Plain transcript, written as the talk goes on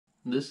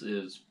This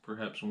is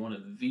perhaps one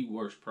of the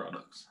worst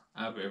products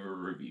I've ever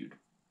reviewed.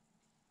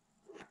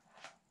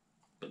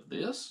 But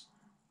this,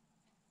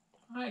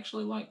 I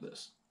actually like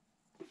this.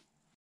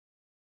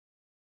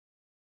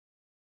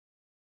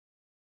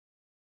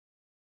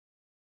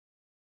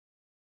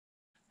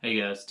 Hey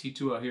guys,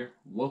 T2 out here.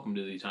 Welcome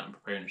to the Time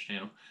Preparedness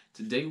channel.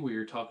 Today we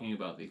are talking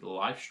about the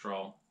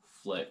LifeStraw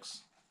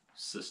Flex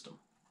system.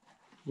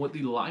 What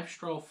the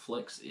LifeStraw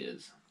Flex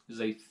is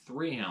a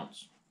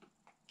 3-ounce,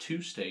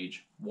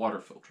 2-stage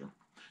water filter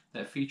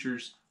that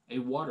features a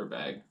water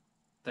bag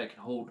that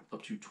can hold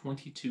up to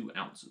 22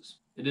 ounces.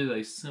 It is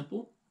a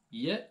simple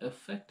yet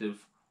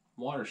effective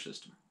water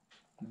system.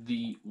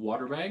 The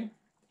water bag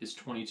is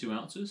 22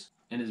 ounces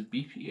and is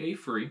BPA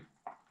free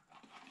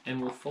and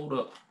will fold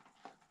up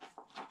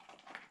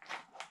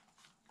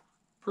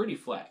pretty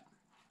flat.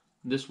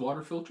 This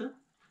water filter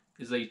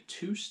is a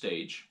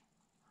 2-stage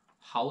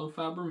hollow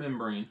fiber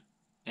membrane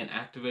and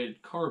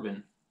activated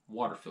carbon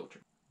water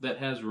filter that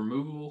has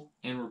removable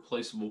and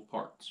replaceable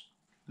parts.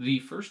 The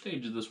first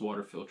stage of this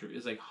water filter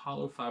is a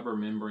hollow fiber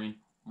membrane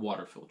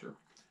water filter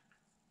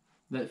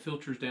that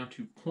filters down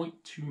to 0.2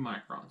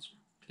 microns.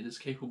 It is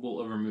capable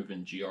of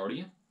removing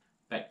Giardia,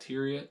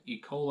 bacteria, E.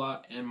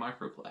 coli, and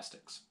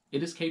microplastics.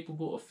 It is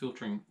capable of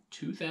filtering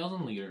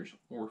 2,000 liters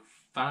or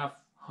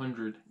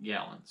 500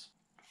 gallons.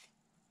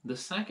 The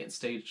second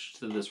stage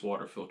to this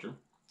water filter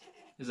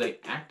is an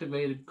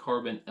activated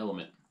carbon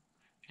element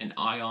and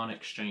ion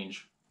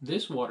exchange.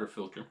 This water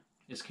filter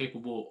is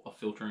capable of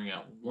filtering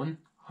out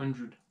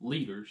 100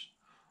 liters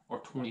or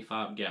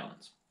 25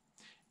 gallons.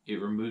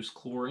 It removes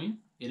chlorine,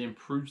 it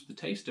improves the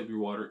taste of your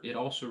water, it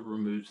also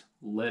removes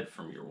lead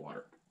from your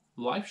water.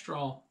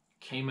 LifeStraw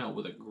came out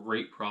with a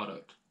great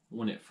product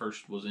when it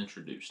first was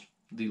introduced.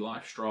 The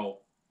LifeStraw,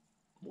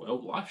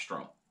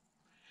 LifeStraw.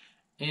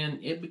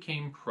 And it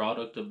became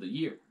product of the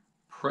year.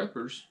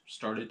 Preppers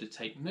started to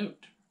take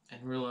note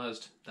and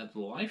realized that the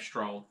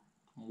LifeStraw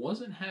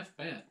wasn't half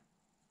bad.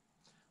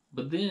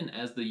 But then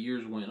as the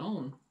years went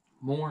on,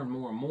 more and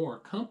more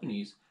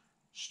companies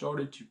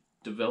started to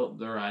develop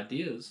their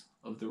ideas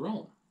of their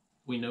own.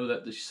 We know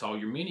that the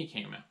Sawyer Mini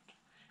came out,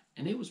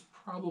 and it was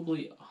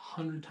probably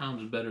 100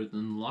 times better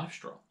than the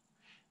LifeStraw.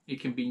 It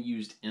can be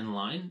used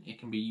inline, it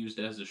can be used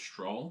as a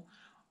straw,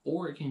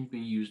 or it can be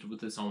used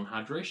with its own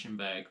hydration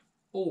bag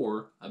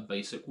or a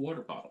basic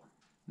water bottle.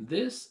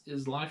 This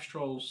is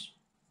LifeStraw's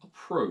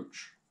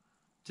approach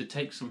to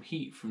take some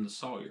heat from the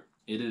Sawyer.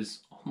 It is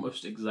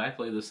almost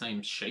exactly the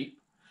same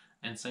shape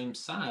and same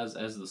size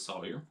as the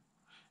Sawyer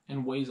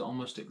and weighs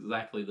almost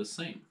exactly the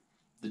same.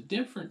 The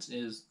difference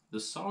is the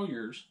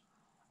Sawyers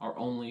are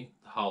only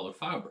the hollow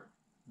fiber.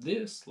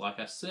 This, like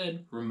I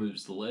said,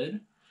 removes the lead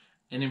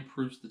and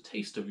improves the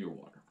taste of your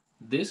water.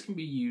 This can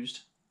be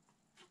used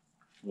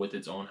with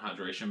its own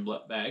hydration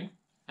bag,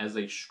 as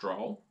a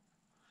straw,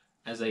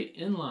 as an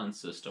inline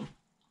system,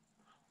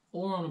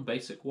 or on a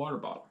basic water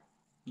bottle.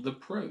 The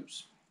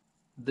pros.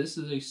 This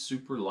is a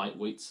super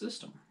lightweight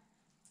system.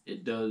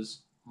 It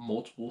does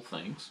multiple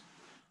things,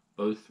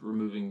 both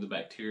removing the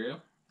bacteria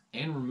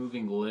and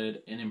removing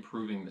lead and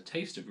improving the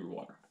taste of your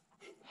water.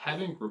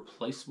 Having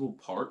replaceable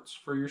parts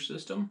for your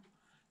system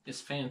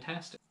is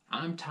fantastic.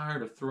 I'm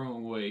tired of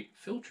throwing away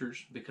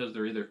filters because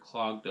they're either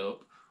clogged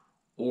up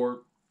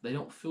or they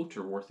don't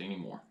filter worth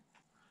anymore.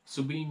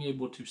 So being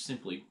able to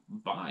simply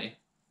buy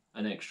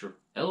an extra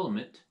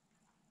element,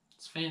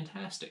 it's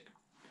fantastic.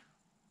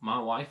 My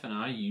wife and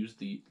I use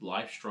the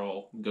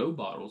LifeStraw Go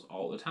bottles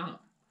all the time.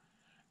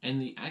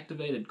 And the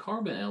activated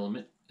carbon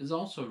element is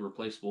also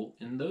replaceable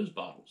in those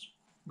bottles.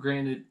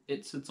 Granted,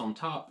 it sits on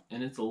top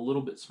and it's a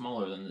little bit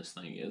smaller than this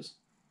thing is,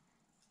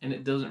 and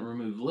it doesn't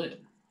remove lead.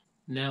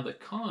 Now the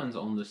cons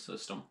on this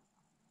system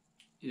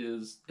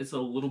is it's a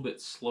little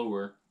bit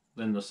slower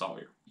than the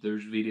Sawyer.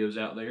 There's videos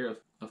out there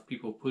of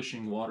people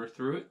pushing water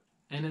through it,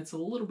 and it's a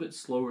little bit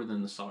slower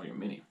than the Sawyer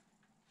Mini.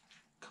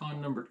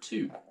 Con number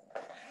 2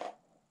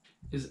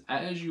 is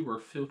as you are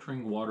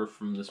filtering water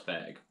from this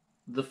bag,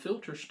 the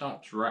filter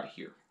stops right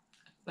here,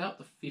 about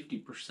the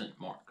 50%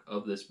 mark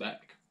of this bag.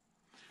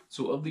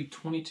 So of the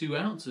 22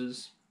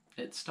 ounces,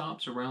 it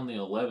stops around the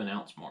 11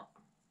 ounce mark.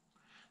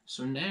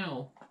 So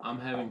now I'm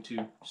having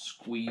to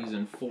squeeze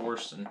and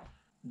force and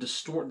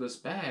distort this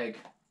bag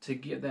to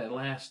get that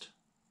last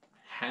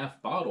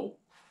half bottle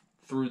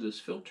through this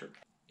filter.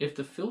 If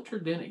the filter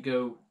didn't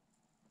go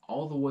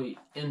all the way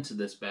into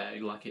this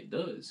bag like it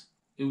does,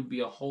 it would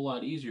be a whole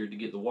lot easier to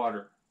get the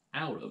water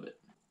out of it.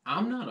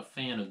 I'm not a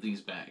fan of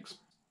these bags.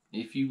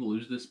 If you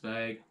lose this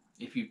bag,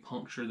 if you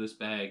puncture this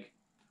bag,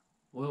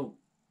 well,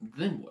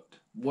 then what?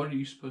 What are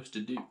you supposed to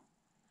do?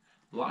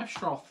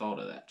 LifeStraw thought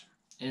of that,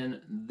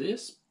 and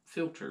this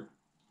filter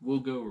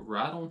will go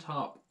right on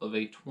top of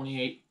a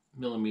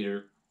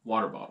 28mm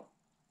water bottle.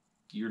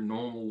 Your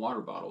normal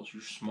water bottles,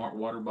 your smart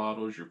water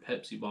bottles, your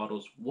Pepsi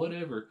bottles,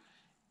 whatever,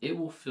 it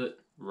will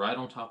fit right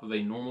on top of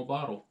a normal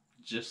bottle,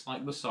 just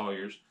like the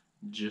Sawyers,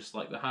 just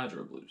like the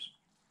Hydro Blues.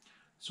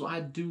 So I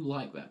do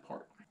like that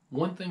part.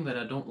 One thing that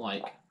I don't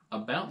like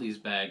about these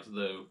bags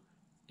though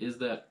is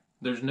that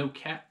there's no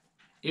cap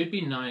It'd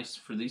be nice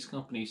for these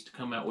companies to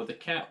come out with a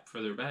cap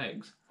for their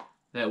bags.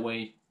 That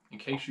way, in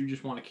case you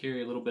just want to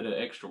carry a little bit of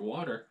extra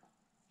water,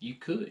 you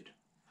could.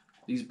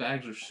 These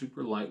bags are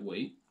super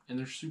lightweight and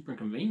they're super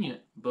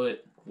convenient,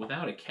 but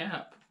without a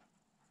cap,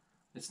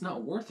 it's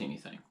not worth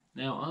anything.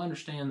 Now, I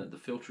understand that the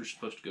filter is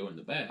supposed to go in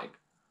the bag,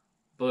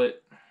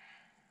 but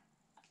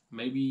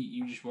maybe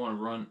you just want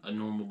to run a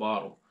normal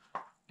bottle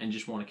and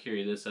just want to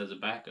carry this as a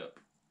backup.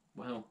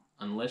 Well,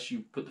 unless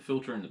you put the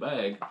filter in the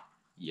bag,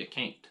 you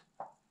can't.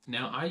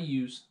 Now, I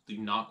use the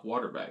NOC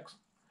water bags,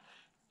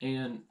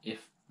 and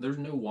if there's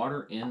no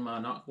water in my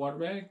NOC water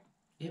bag,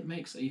 it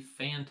makes a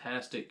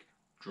fantastic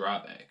dry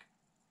bag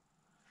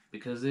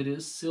because it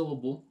is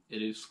sealable,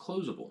 it is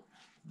closable.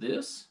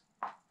 This,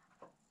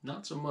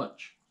 not so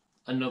much.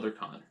 Another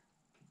con.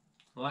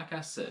 Like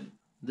I said,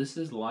 this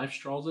is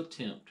LifeStraw's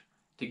attempt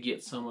to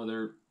get some of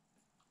their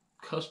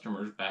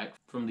customers back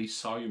from the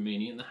Sawyer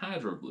Mini and the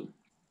Hydro Blue.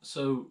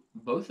 So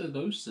both of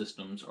those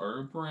systems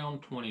are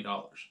around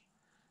 $20.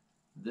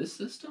 This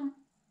system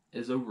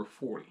is over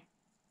 $40.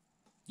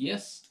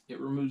 Yes, it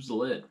removes the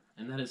lead,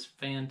 and that is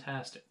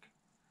fantastic.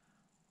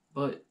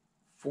 But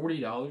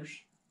 $40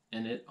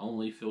 and it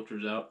only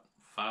filters out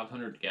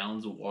 500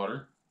 gallons of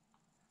water.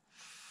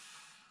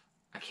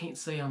 I can't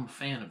say I'm a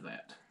fan of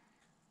that.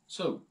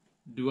 So,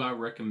 do I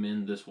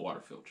recommend this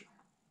water filter?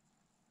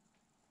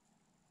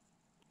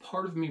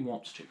 Part of me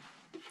wants to.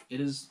 It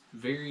is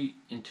very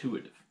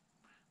intuitive.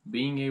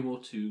 Being able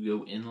to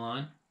go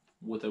inline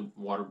with a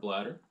water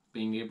bladder,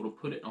 being able to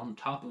put it on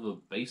top of a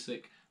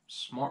basic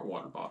smart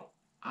water bottle.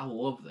 I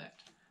love that.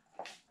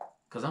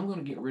 Because I'm going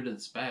to get rid of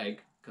this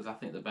bag because I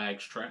think the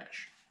bag's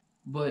trash.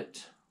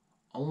 But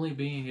only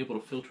being able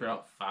to filter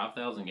out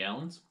 5,000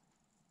 gallons,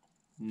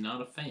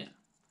 not a fan.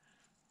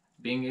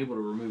 Being able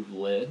to remove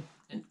lead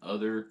and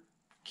other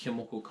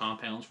chemical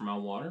compounds from my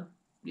water,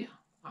 yeah,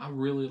 I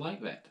really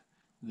like that.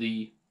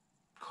 The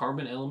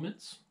carbon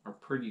elements are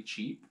pretty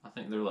cheap. I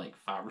think they're like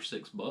 $5 or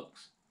 $6.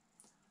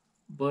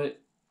 But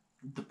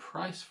the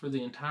price for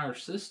the entire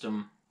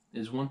system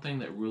is one thing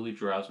that really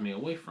drives me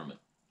away from it.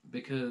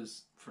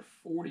 Because for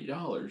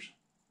 $40,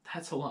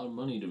 that's a lot of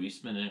money to be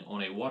spending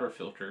on a water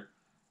filter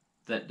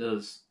that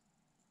does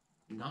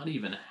not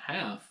even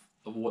half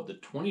of what the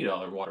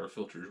 $20 water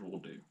filters will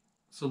do.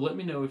 So let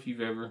me know if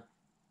you've ever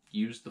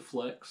used the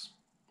Flex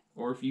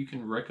or if you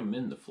can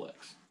recommend the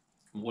Flex.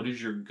 What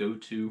is your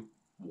go-to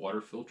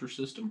water filter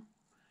system?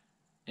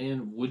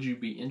 And would you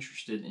be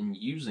interested in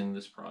using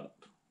this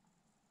product?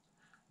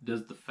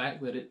 Does the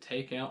fact that it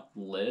take out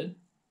lead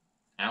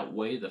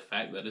outweigh the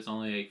fact that it's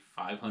only a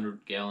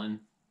 500-gallon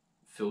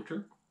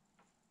filter?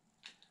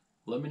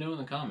 Let me know in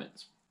the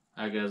comments.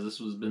 Alright guys, this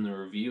has been the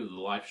review of the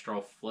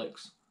LifeStraw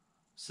Flex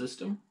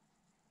system.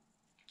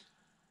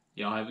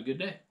 Y'all have a good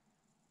day.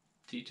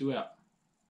 T2 out.